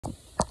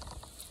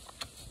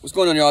What's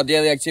going on, y'all?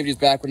 Daily Activities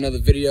back with another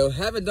video.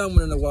 Haven't done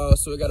one in a while,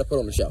 so we got to put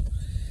on the show.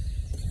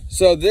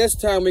 So this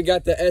time we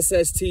got the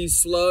SST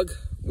Slug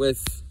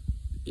with,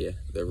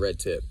 the red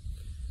tip.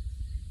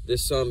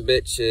 This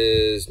bitch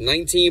is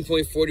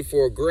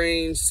 19.44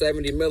 grains,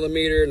 70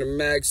 millimeter, and a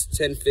max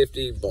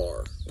 1050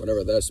 bar,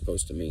 whatever that's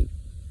supposed to mean.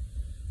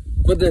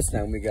 But this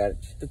time we got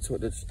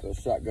the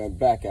shotgun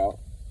back out.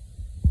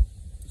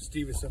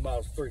 Stevenson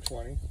Miles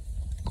 320.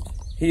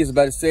 He's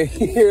about to sit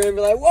here and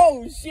be like,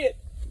 whoa, shit.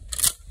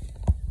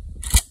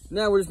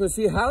 Now we're just going to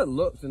see how it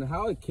looks and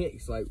how it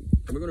kicks. Like,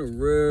 we're going to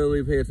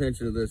really pay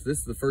attention to this. This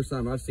is the first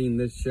time I've seen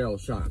this shell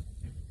shot.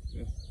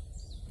 Yeah.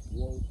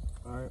 Whoa.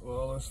 All right,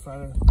 well, let's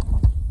find a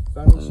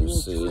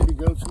tree to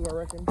go to, I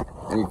reckon.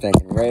 What are you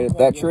thinking? Right at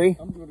that tree?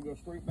 I'm going to go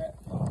straight back.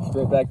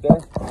 Straight back there?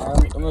 All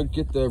right, I'm going to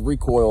get the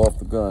recoil off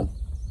the gun.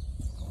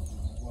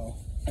 Well,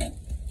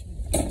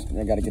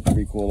 I got to get the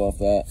recoil off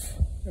that.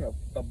 You know,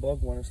 a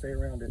bug want to stay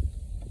around it.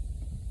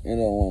 It don't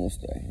want to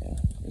stay. Yeah.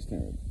 It's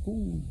gonna.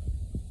 Ooh.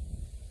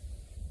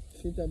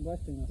 Shoot that black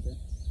thing out there.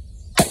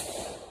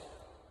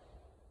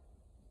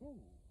 Oh,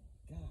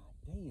 god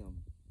damn.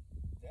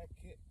 That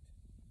kicked.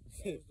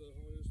 That was the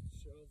hardest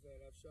shell that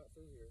I've shot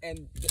through here.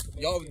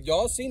 And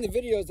y'all seen the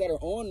videos that are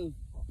on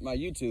my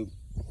YouTube.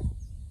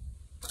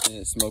 And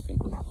it's smoking.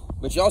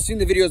 But y'all seen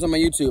the videos on my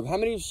YouTube. How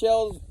many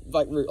shells,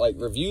 like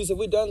reviews have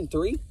we done?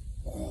 3?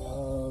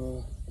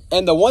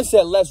 And the ones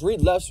that less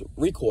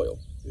recoil.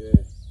 Yeah.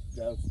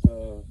 That's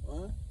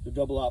the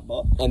double out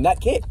buck. And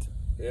that kicked.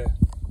 Yeah.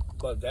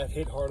 But that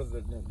hit harder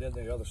than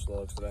the other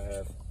slugs that I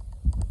have.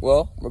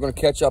 Well, we're going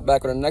to catch y'all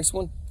back on the next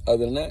one.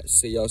 Other than that,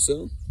 see y'all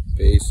soon.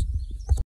 Peace.